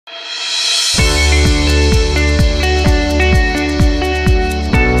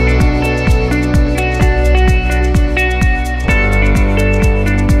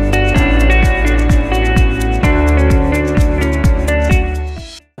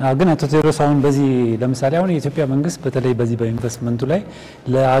ግን አቶ ቴዎድሮስ አሁን በዚህ ለምሳሌ አሁን የኢትዮጵያ መንግስት በተለይ በዚህ በኢንቨስትመንቱ ላይ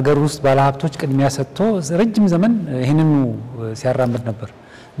ለሀገር ውስጥ ባለሀብቶች ቅድሚያ ሰጥቶ ረጅም ዘመን ይሄንኑ ሲያራምድ ነበር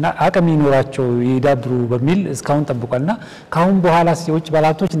እና አቅም ይኖራቸው ይዳብሩ በሚል እስካሁን ጠብቋልና ካሁን በኋላ የውጭ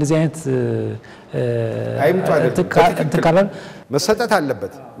ባለሀብቶች እንደዚህ አይነት አይምጣል መሰጠት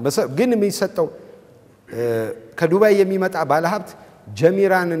አለበት ግን የሚሰጠው ከዱባይ የሚመጣ ባለሀብት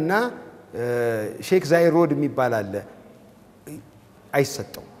ጀሚራንና ሼክ ዛይድ ሮድ የሚባል አለ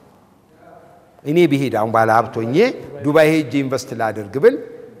አይሰጠው እኔ ብሄድ አሁን ባለሀብት ሆኜ ዱባይ ሄጄ ኢንቨስት ላድርግ ብል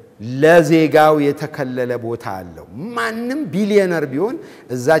ለዜጋው የተከለለ ቦታ አለው ማንንም ቢሊዮነር ቢሆን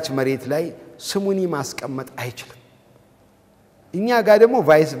እዛች መሬት ላይ ስሙኒ ማስቀመጥ አይችልም እኛ ጋር ደግሞ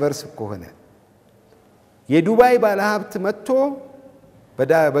ቫይስ ቨርስ ከሆነ የዱባይ ባለሀብት መጥቶ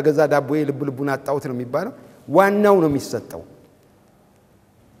በገዛ ዳቦዬ ልቡን አጣውት ነው የሚባለው ዋናው ነው የሚሰጠው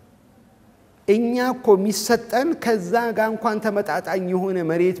እኛ እኮ የሚሰጠን ከዛ ጋር እንኳን ተመጣጣኝ የሆነ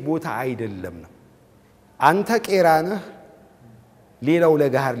መሬት ቦታ አይደለም ነው አንተ ቄራነህ ሌላው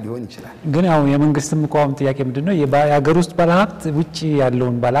ለጋር ሊሆን ይችላል ግን ያው የመንግስትም ቋም ጥያቄ ምንድነው የሀገር ውስጥ ባለሀብት ውጪ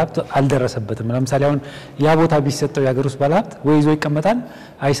ያለውን ባለሀብት አልደረሰበትም ለምሳሌ አሁን ያ ቦታ ቢሰጠው የሀገር ውስጥ ባለሀብት ወይዞ ይቀመጣል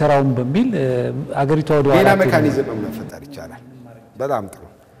አይሰራውም በሚል አገሪቷ ወዲያ ሌላ ሜካኒዝም መፈጠር ይቻላል በጣም ጥሩ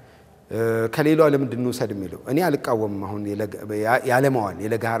ከሌላው ለምንድነው ሰድሚለው እኔ አልቃወምም አሁን ያለማዋል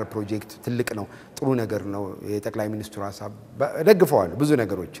የለጋር ፕሮጀክት ትልቅ ነው ጥሩ ነገር ነው የጠቅላይ ሚኒስትሩ ሐሳብ ደግፈዋል ብዙ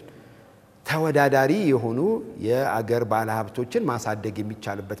ነገሮች ተወዳዳሪ የሆኑ የአገር ባለሀብቶችን ማሳደግ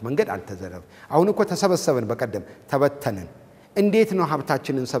የሚቻልበት መንገድ አልተዘረበ አሁን እኮ ተሰበሰበን በቀደም ተበተነን እንዴት ነው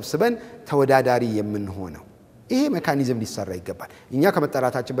ሀብታችንን ሰብስበን ተወዳዳሪ የምንሆነው ይሄ ሜካኒዝም ሊሰራ ይገባል እኛ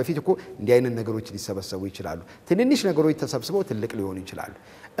ከመጣራታችን በፊት እኮ እንዲህ አይነት ነገሮች ሊሰበሰቡ ይችላሉ ትንንሽ ነገሮች ተሰብስበው ትልቅ ሊሆኑ ይችላሉ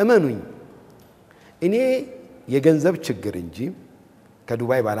እመኑኝ እኔ የገንዘብ ችግር እንጂ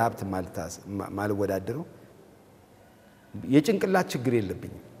ከዱባይ ባለሀብት ማልወዳደረው የጭንቅላት ችግር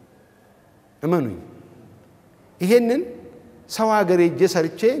የለብኝም እመኑኝ ይሄንን ሰው ሀገር ሄጄ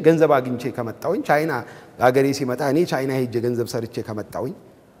ሰርቼ ገንዘብ አግኝቼ ከመጣውኝ ቻይና ሀገሬ ሲመጣ እኔ ቻይና ሄጄ ገንዘብ ሰርቼ ከመጣውኝ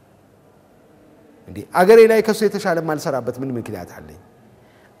እንዴ አገሬ ላይ ከሱ የተሻለ ማልሰራበት ምን ምክንያት አለኝ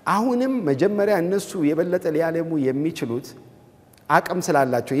አሁንም መጀመሪያ እነሱ የበለጠ ሊያለሙ የሚችሉት አቅም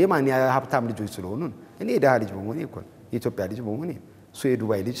ስላላቸው የማን የሀብታም ልጆች ስለሆኑ እኔ የደሃ ልጅ በመሆኔ እኮ የኢትዮጵያ ልጅ በመሆኔ እሱ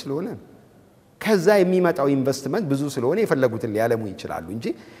የዱባይ ልጅ ስለሆነ ከዛ የሚመጣው ኢንቨስትመንት ብዙ ስለሆነ የፈለጉትን ሊያለሙ ይችላሉ እንጂ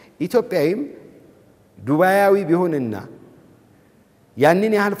ኢትዮጵያዊም ዱባያዊ ቢሆንና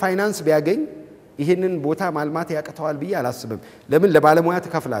ያንን ያህል ፋይናንስ ቢያገኝ ይሄንን ቦታ ማልማት ያቀተዋል ብዬ አላስብም ለምን ለባለሙያ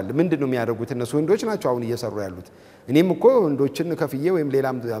ተከፍላል ምንድነው የሚያደርጉት እነሱ ወንዶች ናቸው አሁን እየሰሩ ያሉት እኔም እኮ ወንዶችን ከፍዬ ወይም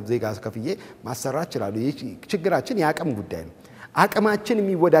ሌላም ዜጋ ከፍዬ ማሰራት ይችላሉ ችግራችን ያቀም ጉዳይ ነው አቅማችን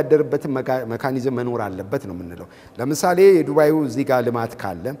የሚወዳደርበት ሜካኒዝም መኖር አለበት ነው የምንለው ለምሳሌ የዱባዩ እዚህ ጋር ልማት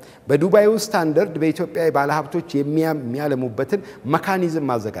ካለ በዱባዩ ስታንዳርድ በኢትዮጵያ ባለሀብቶች የሚያለሙበትን ሜካኒዝም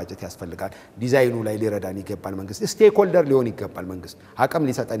ማዘጋጀት ያስፈልጋል ዲዛይኑ ላይ ሊረዳን ይገባል መንግስት ስቴክ ሆልደር ሊሆን ይገባል መንግስት አቅም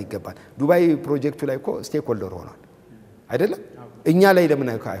ሊሰጠን ይገባል ዱባይ ፕሮጀክቱ ላይ እኮ ስቴክ ሆልደር ሆኗል አይደለም እኛ ላይ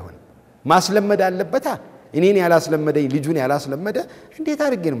ለምን አይሆን ማስለመድ አለበታ እኔን ያላስለመደኝ ልጁን ያላስለመደ እንዴት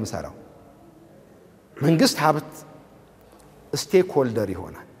አድርጌ ነው የምሰራው መንግስት ሀብት ስቴክ ሆልደር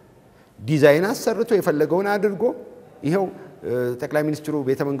ይሆናል ዲዛይን አሰርቶ የፈለገውን አድርጎ ይሄው ጠቅላይ ሚኒስትሩ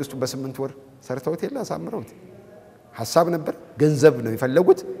ቤተ መንግስቱ በ8 ወር ሰርተውት የለ አሳምረውት ሐሳብ ነበር ገንዘብ ነው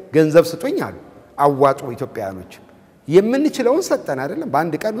የፈለጉት ገንዘብ ስጡኝ አሉ አዋጡ ኢትዮጵያኖች የምንችለውን ሰጠን አይደለም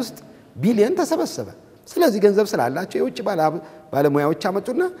በአንድ ቀን ውስጥ ቢሊየን ተሰበሰበ ስለዚህ ገንዘብ ስላላቸው የውጭ ባለሙያዎች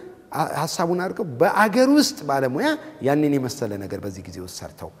አመጡና ሐሳቡን አድርገው በአገር ውስጥ ባለሙያ ያንን የመሰለ ነገር በዚህ ጊዜ ውስጥ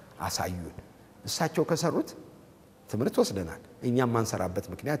ሰርተው አሳዩን እሳቸው ከሰሩት ትምርት ወስደናል እኛም ማንሰራበት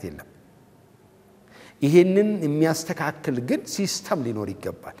ምክንያት የለም ይሄንን የሚያስተካክል ግን ሲስተም ሊኖር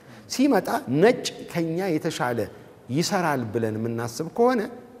ይገባል ሲመጣ ነጭ ከኛ የተሻለ ይሰራል ብለን ምናስብ ከሆነ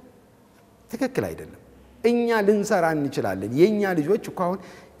ትክክል አይደለም እኛ ልንሰራ እንችላለን የኛ ልጆች እኮ አሁን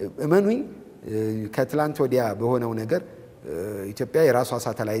እመኑኝ ከትላንት ወዲያ በሆነው ነገር ኢትዮጵያ የራሷ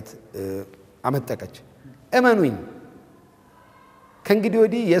ሳተላይት አመጠቀች እመኑኝ ከእንግዲህ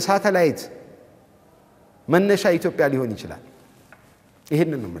ወዲህ የሳተላይት መነሻ ኢትዮጵያ ሊሆን ይችላል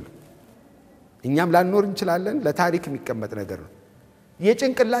ይሄንን ነው ማለት እኛም ላንኖር እንችላለን ለታሪክ የሚቀመጥ ነገር ነው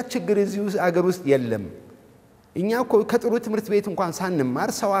የጭንቅላት ችግር እዚህ አገር ውስጥ የለም እኛ እኮ ከጥሩ ትምህርት ቤት እንኳን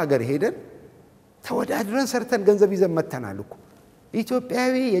ሳንማር ሰው አገር ሄደን ተወዳድረን ሰርተን ገንዘብ ይዘን መተናል እኮ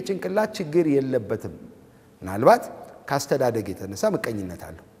ኢትዮጵያዊ የጭንቅላት ችግር የለበትም ምናልባት ካስተዳደግ የተነሳ መቀኝነት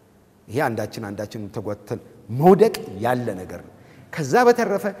አለው ይሄ አንዳችን ተጓተን መውደቅ ያለ ነገር ነው ከዛ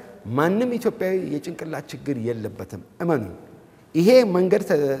በተረፈ ማንንም ኢትዮጵያዊ የጭንቅላት ችግር የለበትም እመኑ ይሄ መንገድ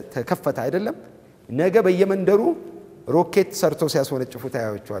ተከፈተ አይደለም ነገ በየመንደሩ ሮኬት ሰርተው ሲያስወነጭፉ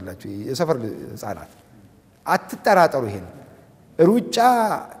ታያዩዋላችሁ የሰፈር ህፃናት አትጠራጠሩ ይሄን ሩጫ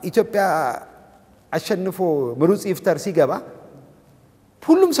ኢትዮጵያ አሸንፎ ምሩጽ ይፍጠር ሲገባ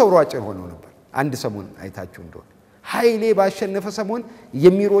ሁሉም ሰው ሯጭ ሆኖ ነበር አንድ ሰሞን አይታችሁ እንደሆነ ኃይሌ ባሸነፈ ሰሞን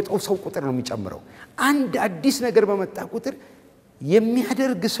የሚሮጠው ሰው ቁጥር ነው የሚጨምረው አንድ አዲስ ነገር በመጣ ቁጥር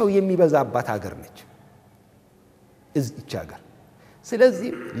የሚያደርግ ሰው የሚበዛባት ሀገር ነች እዚች ሀገር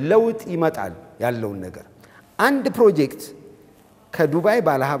ስለዚህ ለውጥ ይመጣል ያለው ነገር አንድ ፕሮጀክት ከዱባይ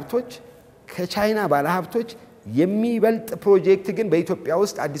ባለሀብቶች ከቻይና ባለሀብቶች የሚበልጥ ፕሮጀክት ግን በኢትዮጵያ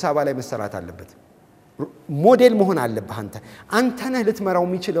ውስጥ አዲስ አበባ ላይ መሰራት አለበት ሞዴል መሆን አለበት አንተ ነህ ልትመራው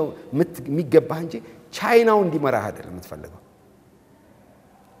የሚችለው የሚገባህ እንጂ ቻይናው እንዲመራህ አይደለም የምትፈልገው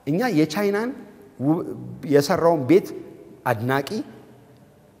እኛ የቻይናን የሰራውን ቤት አድናቂ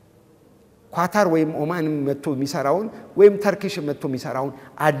ኳታር ወይም ኦማን መጥቶ የሚሰራውን ወይም ተርኪሽ መጥቶ የሚሰራውን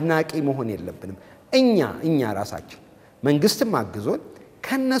አድናቂ መሆን የለብንም እኛ ራሳችን መንግስትም አግዞን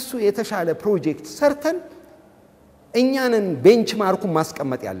ከነሱ የተሻለ ፕሮጀክት ሰርተን እኛንን ቤንችማርኩን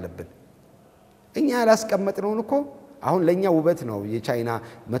ማስቀመጥ ያለብን እኛ ያላስቀመጥነው እኮ አሁን ለኛ ውበት ነው የቻይና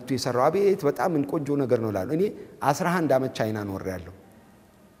መጥቶ የሰራው አቤት በጣም እንቆጆ ነገር ነው ላሉ እኔ 11 አመት ቻይና ኖሬያለሁ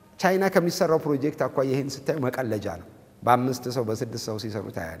ቻይና ከሚሰራው ፕሮጀክት አኳያ ይሄን ስታይ መቀለጃ ነው በ5 ሰው በ6 ሰው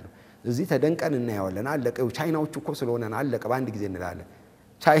ሲሰሩት ያያሉ እዚህ ተደንቀን እናያለን አለቀው ቻይናዎቹ እኮ ስለሆነን አለቀ በአንድ ጊዜ እንላለን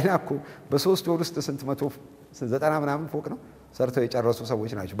ቻይና እኮ በ3 ወር ውስጥ ስንት 190 ምናምን ፎቅ ነው ሰርተው የጨረሱ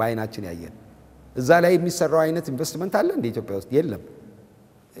ሰዎች ናቸው በአይናችን ያየን እዛ ላይ የሚሰራው አይነት ኢንቨስትመንት አለ እንደ ኢትዮጵያ ውስጥ የለም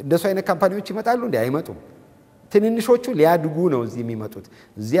እንደሱ አይነት ካምፓኒዎች ይመጣሉ እንዴ አይመጡም ትንንሾቹ ሊያድጉ ነው እዚህ የሚመጡት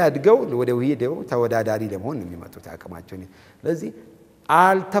እዚህ አድገው ወደ ወይዴው ተወዳዳሪ ለመሆን የሚመጡት አቅማቸው ነው ስለዚህ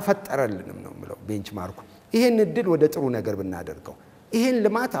አልተፈጠረልንም ነው ምለው ቤንችማርኩ ይሄን እድል ወደ ጥሩ ነገር ብናደርገው ይሄን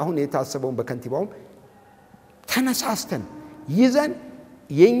ልማት አሁን የታሰበውን በከንቲባውም ተነሳስተን ይዘን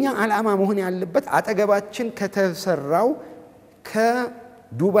የኛ ዓላማ መሆን ያለበት አጠገባችን ከተሰራው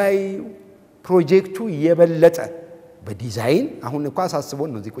ከዱባይ ፕሮጀክቱ የበለጠ በዲዛይን አሁን እንኳን አሳስቦን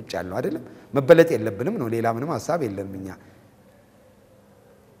ነው እዚህ ቁጭ ያለው አይደለም መበለጥ የለብንም ነው ሌላ ምንም ሐሳብ የለንም እኛ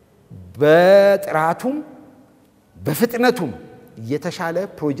በጥራቱም በፍጥነቱም የተሻለ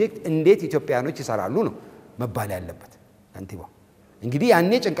ፕሮጀክት እንዴት ኢትዮጵያኖች ይሰራሉ ነው መባል ያለበት ከንቲባው እንግዲህ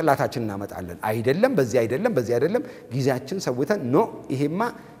ያኔ ጭንቅላታችን እናመጣለን አይደለም በዚህ አይደለም ጊዜያችን ሰውተን ነው ይሄማ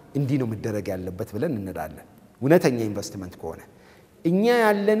እንዲ ነው መደረግ ያለበት ብለን እንላለን እውነተኛ ኢንቨስትመንት ከሆነ እኛ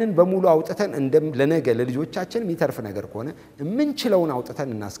ያለንን በሙሉ አውጥተን እንደም ለነገ ለልጆቻችን የሚተርፍ ነገር ከሆነ ምንችለውን አውጥተን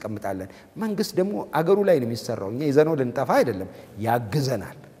እናስቀምጣለን መንግስት ደግሞ አገሩ ላይ ነው የሚሰራው እኛ ይዘነው ልንጠፋ አይደለም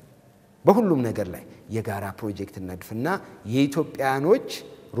ያግዘናል በሁሉም ነገር ላይ የጋራ ፕሮጀክት ነድፍና የኢትዮጵያኖች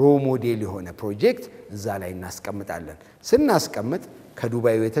ሮ ሞዴል የሆነ ፕሮጀክት እዛ ላይ እናስቀምጣለን ስናስቀምጥ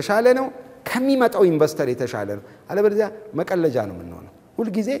ከዱባዩ የተሻለ ነው ከሚመጣው ኢንቨስተር የተሻለ ነው አለበለዚያ መቀለጃ ነው የምንሆነው ሁሉ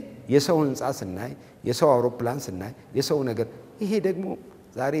ጊዜ የሰው ህንጻ ስናይ የሰው አውሮፕላን ስናይ የሰው ነገር ይሄ ደግሞ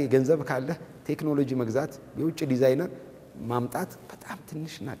ዛሬ ገንዘብ ካለ ቴክኖሎጂ መግዛት የውጭ ዲዛይነር ማምጣት በጣም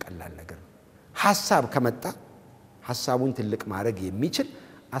ትንሽና ቀላል ነገር ነው ሐሳብ ከመጣ ሐሳቡን ትልቅ ማድረግ የሚችል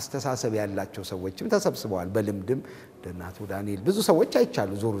አስተሳሰብ ያላቸው ሰዎችም ተሰብስበዋል በልምድም ደናቱ ዳንኤል ብዙ ሰዎች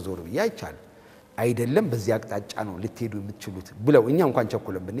አይቻሉ ዞር ያይቻሉ አይደለም በዚህ አቅጣጫ ነው ልትሄዱ የምትችሉት ብለው እኛ እንኳን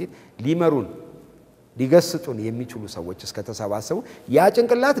ቸኩለን ብንሄድ ሊመሩን ሊገስጡን የሚችሉ ሰዎች እስከ ተሰባሰቡ ያ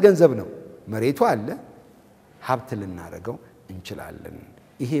ጭንቅላት ገንዘብ ነው መሬቱ አለ ሀብት ልናረጋው እንችላለን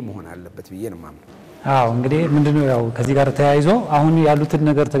ይሄ መሆን አለበት ብዬ ነው ማምነው አዎ እንግዲህ ምንድነው ያው ከዚህ ጋር ተያይዞ አሁን ያሉትን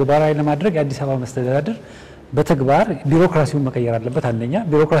ነገር ተግባራዊ ለማድረግ አዲስ አበባ መስተዳድር በተግባር ቢሮክራሲውን መቀየር አለበት አንደኛ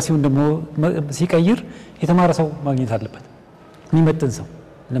ቢሮክራሲውን ደግሞ ሲቀይር የተማረ ሰው ማግኘት አለበት የሚመጥን ሰው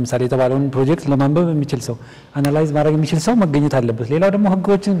ለምሳሌ የተባለውን ፕሮጀክት ለማንበብ የሚችል ሰው አናላይዝ ማድረግ የሚችል ሰው መገኘት አለበት ሌላው ደግሞ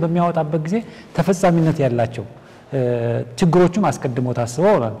ህጎችን በሚያወጣበት ጊዜ ተፈጻሚነት ያላቸው ችግሮቹም አስቀድመው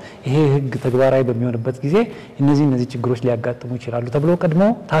ታስበው ይሄ ህግ ተግባራዊ በሚሆንበት ጊዜ እነዚህ ችግሮች ሊያጋጥሙ ይችላሉ ተብሎ ቀድሞ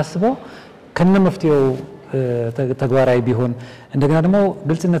ታስቦ ከነመፍትሄው ተግባራዊ ቢሆን እንደገና ደግሞ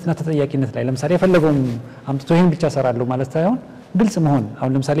ግልጽነትና ተጠያቂነት ላይ ለምሳሌ የፈለገውን አምጥቶ ይሄን ብቻ ሰራለሁ ማለት ሳይሆን ግልጽ መሆን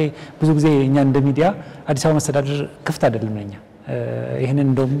አሁን ለምሳሌ ብዙ ጊዜ እኛ እንደ ሚዲያ አዲስ አበባ መስተዳድር ክፍት አይደለም ነኛ ይሄንን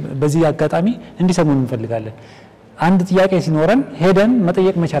እንደውም በዚህ አጋጣሚ እንዲሰሙን እንፈልጋለን አንድ ጥያቄ ሲኖረን ሄደን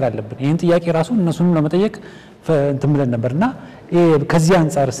መጠየቅ መቻል አለብን ይሄን ጥያቄ ራሱ እነሱንም ለመጠየቅ እንትን ብለን ነበርና ከዚህ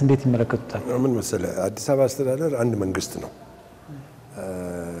አንፃርስ እንዴት ይመለከቱታል ምን መሰለ አዲስ አበባ አስተዳደር አንድ መንግስት ነው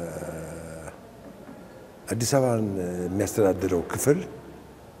አዲስ አበባን የሚያስተዳድረው ክፍል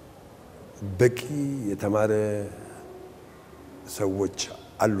በቂ የተማረ ሰዎች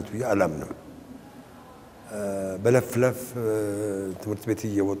አሉት ብዬ አላምንም በለፍለፍ ትምህርት ቤት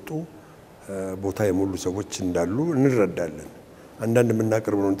እየወጡ ቦታ የሞሉ ሰዎች እንዳሉ እንረዳለን አንዳንድ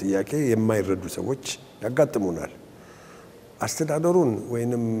የምናቀርበውን ጥያቄ የማይረዱ ሰዎች ያጋጥሙናል አስተዳደሩን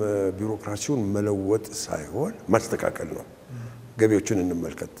ወይንም ቢሮክራሲውን መለወጥ ሳይሆን ማስተካከል ነው ገቢዎችን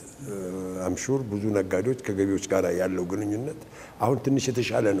እንመልከት አምሹር ብዙ ነጋዴዎች ከገቢዎች ጋር ያለው ግንኙነት አሁን ትንሽ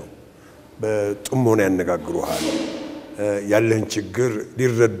የተሻለ ነው በጥሞና ያነጋግሩሃል ያለህን ችግር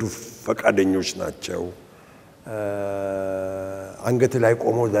ሊረዱ ፈቃደኞች ናቸው አንገት ላይ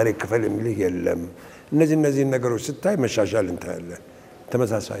ቆሞ ዛሬ ክፈል የሚልህ የለም እነዚህ ነገሮች ስታይ መሻሻል እንታያለን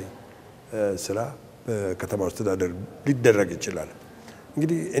ተመሳሳይ ስራ በከተማው አስተዳደር ሊደረግ ይችላል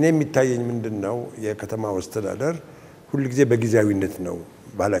እንግዲህ እኔ የሚታየኝ ምንድነው የከተማው አስተዳደር ሁሉ ጊዜ በጊዜያዊነት ነው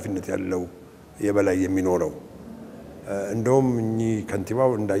በኃላፊነት ያለው የበላይ የሚኖረው እንደውም እኚ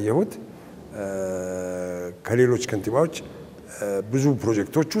ከንቲባው እንዳየሁት ከሌሎች ከንቲባዎች ብዙ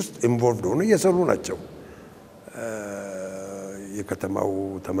ፕሮጀክቶች ውስጥ ኢንቮልቭድ ሆነው እየሰሩ ናቸው የከተማው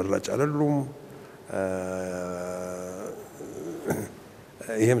ተመራጭ አይደሉም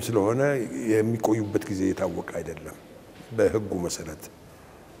ይሄም ስለሆነ የሚቆዩበት ጊዜ የታወቀ አይደለም በህጉ መሰረት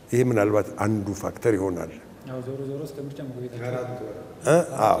ይሄ ምናልባት አንዱ ፋክተር ይሆናል ዞሮ እስከምርጫ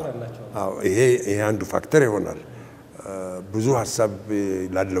ይሄ አንዱ ፋክተር ይሆናል ብዙ ሐሳብ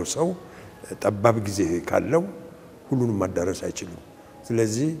ላለው ሰው ጠባብ ጊዜ ካለው ሁሉንም ማዳረስ አይችልም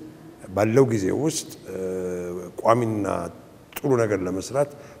ስለዚህ ባለው ጊዜ ውስጥ ቋሚና ጥሩ ነገር ለመስራት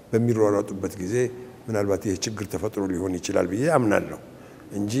በሚሯሯጡበት ጊዜ ምናልባት ይሄ ችግር ተፈጥሮ ሊሆን ይችላል ብዬ አምናለሁ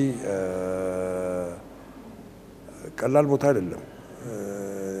እንጂ ቀላል ቦታ አይደለም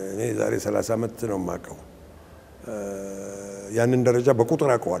እኔ ዛሬ 30 ዓመት ነው ማቀው ያንን ደረጃ በቁጥር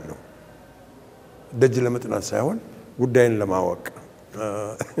አቀዋለሁ ደጅ ለመጥናት ሳይሆን ጉዳይን ለማወቅ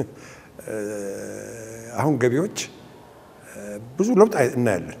አሁን ገቢዎች ብዙ ለውጥ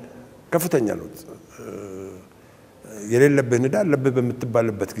እናያለን ከፍተኛ ለውጥ የሌለብህን ዕዳ አለብህ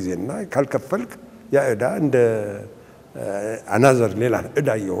በምትባልበት ጊዜና ካልከፈልክ ያ ዕዳ እንደ አናዘር ሌላ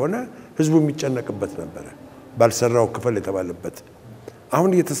ዕዳ የሆነ ህዝቡ የሚጨነቅበት ነበር ባልሰራው ክፈል የተባለበት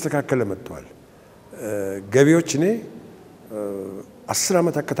አሁን እየተስተካከለ መጥቷል ገቢዎች እኔ 10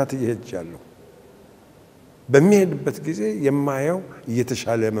 ዓመት አከታትዬ ሄጃለሁ በሚሄድበት ጊዜ የማየው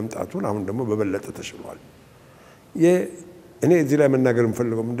እየተሻለ መምጣቱን አሁን ደግሞ በበለጠ ተሽሏል እኔ እዚህ ላይ መናገር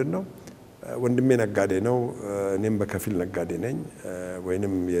የምፈልገው ምንድነው ወንድሜ ነጋዴ ነው እኔም በከፊል ነጋዴ ነኝ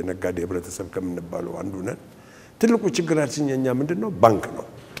ወይንም የነጋዴ ህብረተሰብ ከምንባለው አንዱ ነን ትልቁ ችግራችን የኛ ምንድነው ባንክ ነው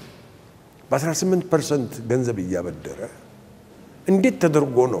በ18% ገንዘብ እያበደረ እንዴት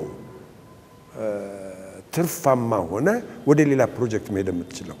ተደርጎ ነው ትርፋማ ሆነ ወደ ሌላ ፕሮጀክት መሄድ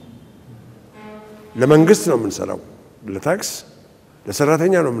የምትችለው ለመንግስት ነው የምንሰራው ለታክስ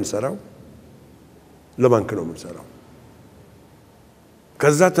ለሰራተኛ ነው የምንሰራው ለባንክ ነው የምንሰራው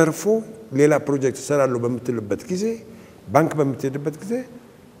ከዛ ተርፎ ሌላ ፕሮጀክት ሰራለው በምትልበት ጊዜ ባንክ በምትሄድበት ጊዜ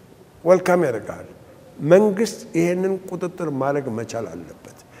ወልካም ያደርጋል መንግስት ይሄንን ቁጥጥር ማድረግ መቻል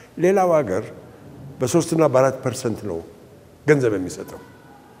አለበት ሌላው ሀገር በ3 እና በ4% ነው ገንዘብ የሚሰጠው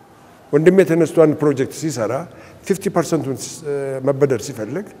ወንድሜ ተነስቶ አንድ ፕሮጀክት ሲሰራ 50% መበደር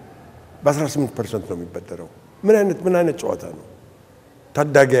ሲፈልግ በ18% ነው የሚበደረው ምን አይነት ጨዋታ ነው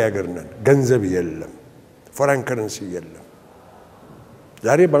ታዳጊ ሀገር ነን ገንዘብ የለም ፎሬን ከረንሲ የለም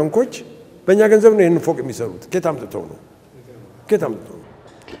ዛሬ ባንኮች በእኛ ገንዘብ ነው ይሄን ፎቅ የሚሰሩት ከየት አምጥተው ነው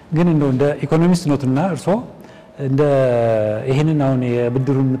ግን እንደ ኢኮኖሚስት ኖትና እርሶ እንደ ይሄንን አሁን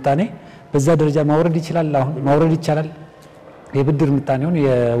የብድሩን ምጣኔ በዛ ደረጃ ማውረድ ይችላል አሁን ማውረድ ይቻላል የብድር ምጣኔውን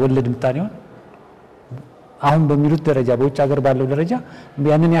የወለድ ምጣኔውን አሁን በሚሉት ደረጃ በውጭ ሀገር ባለው ደረጃ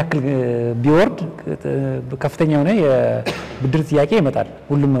ያንን ያክል ቢወርድ ከፍተኛ የሆነ የብድር ጥያቄ ይመጣል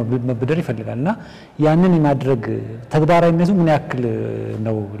ሁሉም መብደር ይፈልጋልና ያንን ማድረግ ተግባራዊነቱ ምን ያክል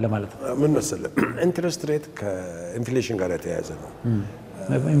ነው ለማለት ነው ምን መሰለህ ኢንትረስት ሬት ከኢንፍሌሽን ጋር የተያያዘ ነው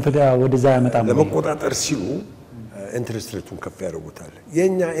ኢንፍሌሽን ወደዛ ያመጣም ለመቆጣጠር ሲሉ ኢንትረስት ሬቱን ከፍ ያደርጉታል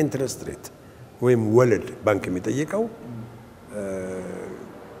የኛ ኢንትረስት ሬት ወይም ወለድ ባንክ የሚጠይቀው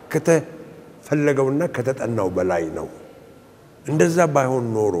ከተፈለገውና ከተጠናው በላይ ነው እንደዛ ባይሆን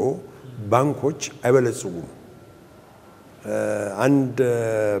ኖሮ ባንኮች አይበለጽጉም አንድ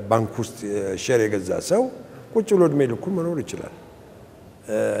ባንክ ውስጥ ሼር የገዛ ሰው ቁጭ ብሎ እድሜ ልኩን መኖር ይችላል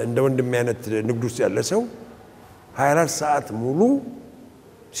እንደ ወንድም አይነት ንግድ ውስጥ ያለ ሰው 24 ሰዓት ሙሉ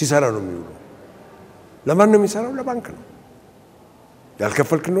ሲሰራ ነው የሚውለው ለማን ነው የሚሰራው ለባንክ ነው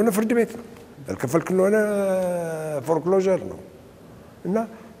ያልከፈልክ እንደሆነ ፍርድ ቤት ነው ያልከፈልክ እንደሆነ ፎርክሎዘር ነው እና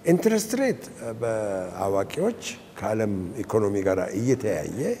ኢንትረስት ሬት በአዋቂዎች ከዓለም ኢኮኖሚ ጋር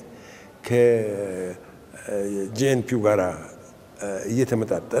እየተያየ ከጂኤንፒው ጋር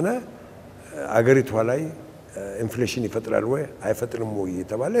እየተመጣጠነ አገሪቷ ላይ ኢንፍሌሽን ይፈጥራል ወይ አይፈጥርም ወይ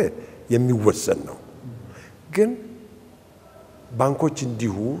የተባለ የሚወሰን ነው ግን ባንኮች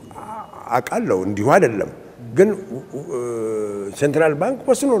እንዲሁ አቃለው እንዲሁ አይደለም ግን ሴንትራል ባንክ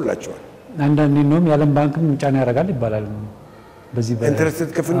ወስኖላቸዋል አንዳንዴ ነው የዓለም ባንክም ጫና ያደርጋል ይባላል በዚህ ኢንትረስት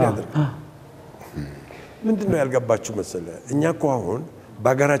ከፍ እንዲያደርግ ምንድነው ያልገባችሁ መሰለ እኛ እኮ አሁን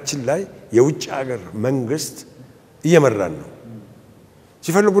በአገራችን ላይ የውጭ ሀገር መንግስት እየመራን ነው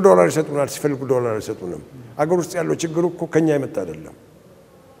ሲፈልጉ ዶላር ይሰጡናል ሲፈልጉ ዶላር ይሰጡንም አገር ውስጥ ያለው ችግር እኮ ከኛ ይመጣ አይደለም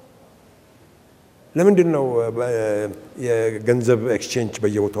ለምንድነው የገንዘብ ኤክስቼንጅ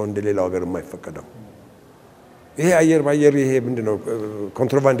በየቦታው እንደሌላው ሀገር የማይፈቀደው ይሄ አየር ባየር ይሄ ምንድነው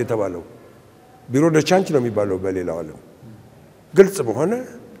ኮንትራባንድ የተባለው ቢሮ ደቻንች ነው የሚባለው በሌላው ዓለም ግልጽ በሆነ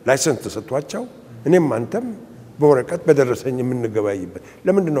ላይሰንስ ተሰጥቷቸው እኔም አንተም በወረቀት በደረሰኝ የምንገባይበት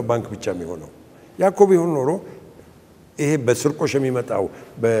ለምንድነው ባንክ ብቻ የሚሆነው ያኮብ ይሁን ኖሮ ይሄ በስርቆሽ የሚመጣው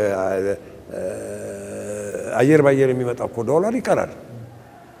በአየር ባየር የሚመጣው እኮ ዶላር ይቀራል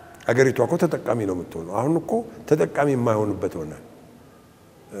አገሪቷ እኮ ተጠቃሚ ነው የምትሆነው አሁን እኮ ተጠቃሚ የማይሆንበት ሆነ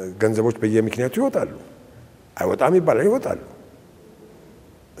ገንዘቦች በየምክንያቱ ይወጣሉ አይወጣም ይባላል ይወጣሉ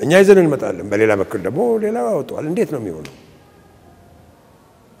እኛ ይዘን እንመጣለን በሌላ በኩል ደግሞ ሌላው ያወጣል እንዴት ነው የሚሆነው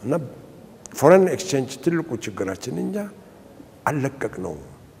እና ፎሬን ኤክስቼንጅ ትልቁ ችግራችን እንጃ አለቀቅ ነው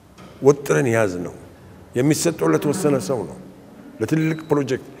ወጥረን ያዝ ነው የሚሰጠው ለተወሰነ ሰው ነው ለትልቅ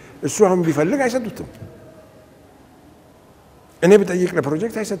ፕሮጀክት እሱ አሁን ቢፈልግ አይሰጡትም እኔ በጠይቅ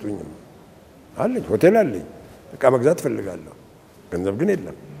ለፕሮጀክት አይሰጡኝም አለኝ ሆቴል አለኝ እቃ መግዛት ፈልጋለሁ ገንዘብ ግን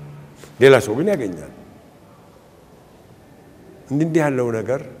የለም ሌላ ሰው ግን ያገኛል እንዲህ ያለው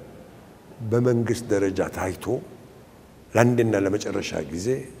ነገር በመንግስት ደረጃ ታይቶ ለአንድና ለመጨረሻ ጊዜ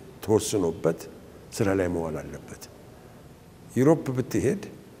ተወስኖበት ስራ ላይ መዋል አለበት ዩሮፕ ብትሄድ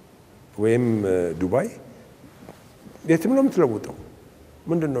ወይም ዱባይ የትም ነው የምትለውጠው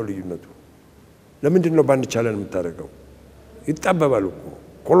ምንድነው ልዩነቱ ለምንድነው ባንድ ቻለን የምታደርገው ይጣበባል እኮ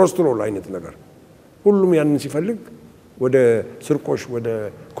ኮሌስትሮል አይነት ነገር ሁሉም ያንን ሲፈልግ ወደ ስርቆሽ ወደ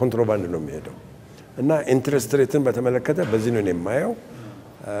ኮንትሮባንድ ነው የሚሄደው እና ኢንትረስት ሬትን በተመለከተ በዚህ ነው የማየው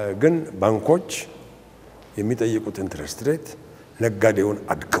ግን ባንኮች የሚጠይቁት ኢንትረስት ሬት ነጋዴውን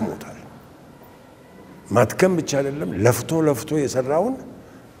አድክሞታል ማትከም ብቻ አይደለም ለፍቶ የሰራውን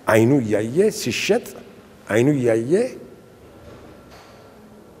አይኑ ያየ ሲሸጥ አይኑ ያየ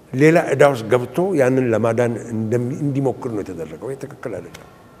ሌላ እዳውስ ገብቶ ያንን ለማዳን እንዲሞክር ነው የተደረገው የተከከለ አይደለም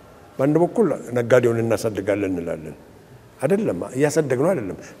ባንድ በኩል ነጋዴውን እናሳድጋለን እንላለን አይደለም ያሳደግነው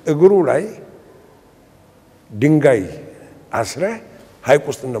አይደለም እግሩ ላይ ድንጋይ አስረ ሀይቅ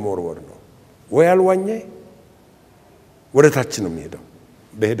ውስጥ እንደመወርወር ነው ወይ አልዋኘ ወደታች ነው የሚሄደው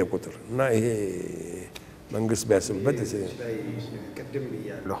በሄደ ቁጥር እና ይሄ መንግስት ቢያስብበት ቅድም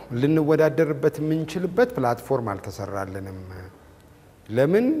ይያለው ልንወዳደርበት የምንችልበት ፕላትፎርም አልተሰራልንም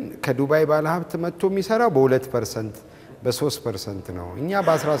ለምን ከዱባይ ባለሀብት መጥቶ የሚሰራው በ2% በ3% ነው እኛ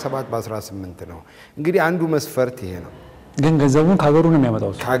በ17 በ18 ነው እንግዲህ አንዱ መስፈርት ይሄ ነው ግን ገንዘቡን ካገሩ ነው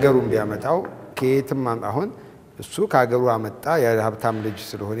የሚያመጣው ካገሩን ቢያመጣው ከየትም አሁን እሱ ካገሩ አመጣ የሀብታም ልጅ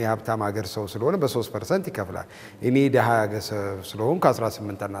ስለሆነ የሀብታም ሀገር ሰው ስለሆነ በ3% ይከፍላል እኔ ደሃ ሀገር ስለሆነ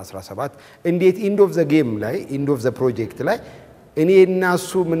ከ18 እና 17 እንዴት ኢንድ ኦፍ ዘ ጌም ላይ ኢንድ ኦፍ ዘ ፕሮጀክት ላይ እኔ እና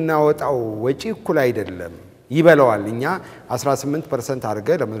እሱ የምናወጣው ወጪ እኩል አይደለም ይበለዋል እኛ 18% አድርገ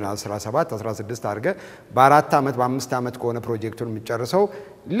ለምን 17 16 አድርገ በ4 አመት በ5 አመት ከሆነ ፕሮጀክቱን የሚጨርሰው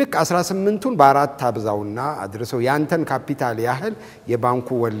ልክ 18ቱን በ4 አብዛውና አድርሰው ያንተን ካፒታል ያህል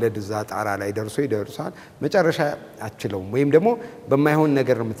የባንኩ ወለድ እዛ ጣራ ላይ ይደርሳል መጨረሻ አችለው ወይም ደግሞ በማይሆን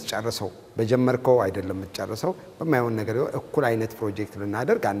ነገር ነው የምትጨርሰው በጀመርከው አይደለም የምትጨርሰው በማይሆን ነገር እኩል አይነት ፕሮጀክት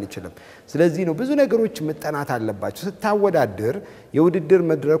ልናደርግ አንችልም ስለዚህ ነው ብዙ ነገሮች መጠናት አለባቸው ስታወዳድር የውድድር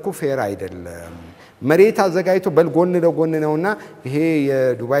መድረኩ ፌር አይደለም መሬት አዘጋጅቶ በልጎን ለጎን ነውና ይሄ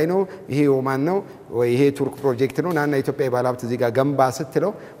የዱባይ ነው ይሄ ኦማን ነው ወይ ይሄ ቱርክ ፕሮጀክት ነው ናና ኢትዮጵያ ባለሀብት እዚህ ጋር ገንባ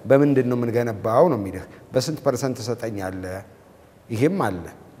ስትለው በምንድነው ምን ገነባው ነው የሚልህ በስንት ፐርሰንት ተሰጠኛለ ይሄም አለ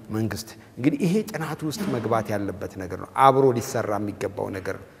መንግስት እንግዲህ ይሄ ጥናት ውስጥ መግባት ያለበት ነገር ነው አብሮ ሊሰራ የሚገባው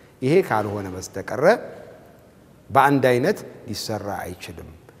ነገር ይሄ ካልሆነ በስተቀረ በአንድ አይነት ሊሰራ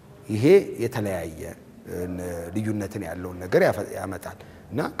አይችልም ይሄ የተለያየ ልዩነትን ያለው ነገር ያመጣል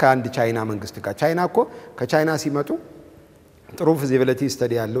እና ከአንድ ቻይና መንግስት ጋር ቻይና እኮ ከቻይና ሲመጡ ጥሩ ፊዚቢሊቲ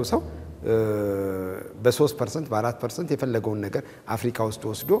ስተዲ ያለው ሰው በ3% በ4% የፈለገውን ነገር አፍሪካ ውስጥ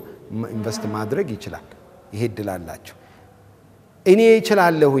ወስዶ ኢንቨስት ማድረግ ይችላል ይሄ ድላላችሁ እኔ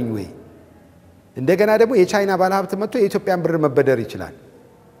ይችላለሁኝ ወይ እንደገና ደግሞ የቻይና ባለሀብት መጥቶ የኢትዮጵያን ብር መበደር ይችላል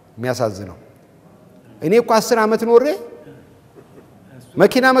የሚያሳዝነው እኔ እኮ 10 አመት ኖሬ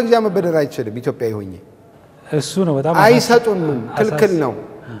መኪና መግዣ መበደር አይችልም ኢትዮጵያ ይሆኜ እሱ ነው በጣም አይሰጡንም ክልክል ነው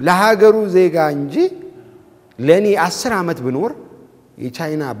ለሀገሩ ዜጋ እንጂ ለኔ 10 አመት ብኖር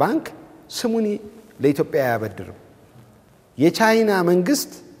የቻይና ባንክ ስሙኒ ለኢትዮጵያ ያበድርም የቻይና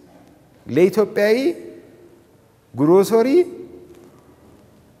መንግስት ለኢትዮጵያዊ ግሮሰሪ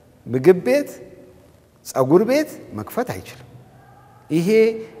ምግብ ቤት ጸጉር ቤት መክፈት አይችልም ይሄ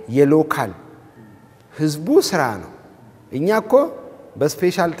የሎካል ህዝቡ ስራ ነው እኛኮ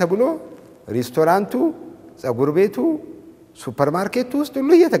በስፔሻል ተብሎ ሬስቶራንቱ ጸጉር ቤቱ ሱፐርማርኬቱ ውስጥ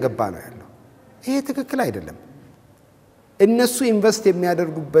ሁሉ እየተገባ ነው ያለው ይሄ ትክክል አይደለም እነሱ ኢንቨስት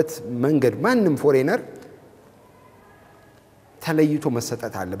የሚያደርጉበት መንገድ ማንንም ፎሬነር ተለይቶ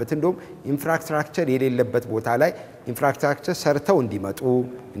መሰጠት አለበት እንደውም ኢንፍራስትራክቸር የሌለበት ቦታ ላይ ኢንፍራስትራክቸር ሰርተው እንዲመጡ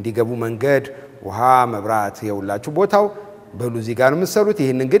እንዲገቡ መንገድ ውሃ መብራት የውላችሁ ቦታው በሉዚ ጋር መስሩት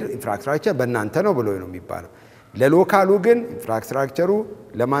ይሄንን ግን ኢንፍራስትራክቸር በእናንተ ነው ብሎ ነው የሚባለው ለሎካሉ ግን ኢንፍራስትራክቸሩ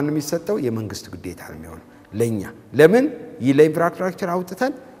ለማን ነው የሚሰጠው የመንግስት ግዴታ ነው የሚሆነው ለኛ ለምን ለኢንፍራስትራክቸር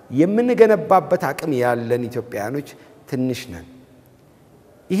አውጥተን የምንገነባበት አቅም ያለን ኢትዮጵያኖች ትንሽ ነን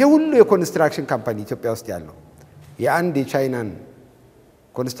ይሄ ሁሉ የኮንስትራክሽን ካምፓኒ ኢትዮጵያ ውስጥ ያለው የአንድ የቻይናን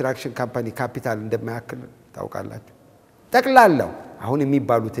ኮንስትራክሽን ካምፓኒ ካፒታል እንደማያክል ታውቃላችሁ ጠቅላላው አሁን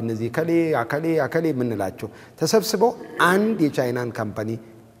የሚባሉት እነዚህ አከሌ ምንላቸው ተሰብስበው አንድ የቻይናን ካምፓኒ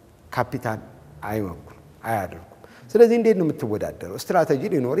ካፒታል አያደርጉ ስለዚህ እንዴት ነው የምትወዳደረው ስትራቴጂ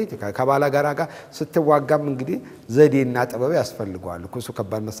ሊኖር ይችላል ከባላ ጋራ ስትዋጋም እንግዲህ ዘዴና ጥበብ ያስፈልጋል እሱ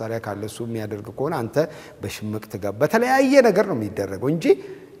ከባድ መሳሪያ ካለ እሱ የሚያደርግ ከሆነ አንተ በሽምቅ ትገባ በተለያየ ነገር ነው የሚደረገው እንጂ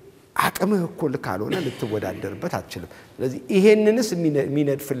አቅምህ እኩል ካልሆነ ልትወዳደርበት አትችልም ስለዚህ ይሄንንስ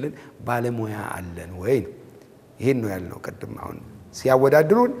የሚነድፍልን ባለሙያ አለን ወይ ይሄን ነው ያልነው ቀድም አሁን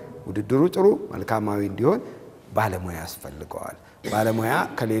ሲያወዳድሩን ውድድሩ ጥሩ መልካማዊ እንዲሆን ባለሙያ ያስፈልጋል ባለሙያ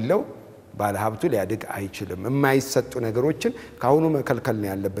ከሌለው ባለሀብቱ ሊያድግ አይችልም የማይሰጡ ነገሮችን ካሁኑ መከልከል ነው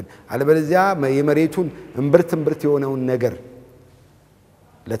ያለብን አለበለዚያ የመሬቱን እምብርት የሆነውን ነገር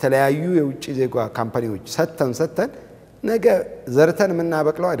ለተለያዩ የውጭ ዜጋ ካምፓኒዎች ሰተን ነገ ዘርተን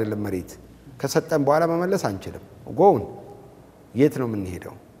ምናበቅለው አይደለም መሬት ከሰጠን በኋላ መመለስ አንችልም ጎውን የት ነው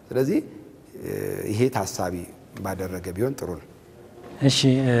የምንሄደው ስለዚህ ይሄ ታሳቢ ባደረገ ቢሆን ጥሩ ነው እሺ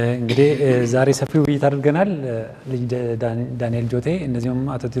እንግዲህ ዛሬ ሰፊ ውይይት አድርገናል ልጅ ዳንኤል ጆቴ እንደዚሁም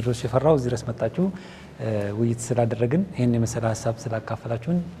አቶ ቴዎድሮስ ሽፈራው እዚህ ድረስ መጣችሁ ውይይት ስላደረግን ይሄን የመሰለ ሐሳብ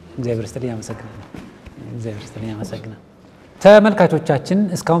ስላካፈላችሁን እግዚአብሔር ይስጥልኝ አመሰግናለሁ ተመልካቾቻችን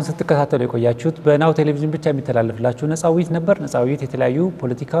እስካሁን ስትከታተሉ የቆያችሁት በናሁ ቴሌቪዥን ብቻ የሚተላለፍላችሁ ነፃ ውይይት ነበር ነፃ ውይይት የተለያዩ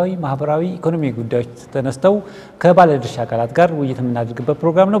ፖለቲካዊ ማህበራዊ ኢኮኖሚያዊ ጉዳዮች ተነስተው ከባለድርሻ አካላት ጋር ውይይት የምናደርግበት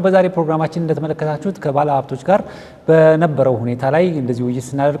ፕሮግራም ነው በዛሬ ፕሮግራማችን እንደተመለከታችሁት ከባለ ሀብቶች ጋር በነበረው ሁኔታ ላይ እንደዚህ ውይይት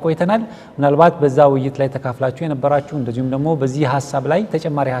ስናደርግ ቆይተናል ምናልባት በዛ ውይይት ላይ ተካፍላችሁ የነበራችሁ እንደዚሁም ደግሞ በዚህ ሐሳብ ላይ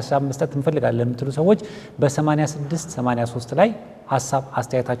ተጨማሪ ሐሳብ መስጠት እንፈልጋለን የምትሉ ሰዎች በ8683 ላይ ሐሳብ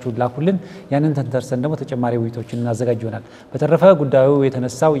አስተያየታችሁን ላኩልን ያንን ተንተርሰን ደግሞ ተጨማሪ ውይይቶችን እናዘጋጅናል በተረፈ ጉዳዩ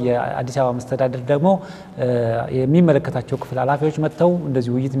የተነሳው የአዲስ አበባ መስተዳድር ደግሞ የሚመለከታቸው ክፍል ኃላፊዎች መጥተው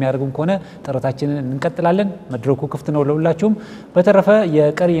እንደዚህ ውይይት የሚያደርጉን ከሆነ ጥረታችንን እንቀጥላለን መድረኩ ክፍት ነው ለሁላችሁም በተረፈ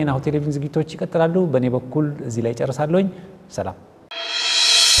የቀሪ የናሁ ቴሌቪዥን ዝግጅቶች ይቀጥላሉ በእኔ በኩል እዚህ ላይ ጨርሳለሁኝ ሰላም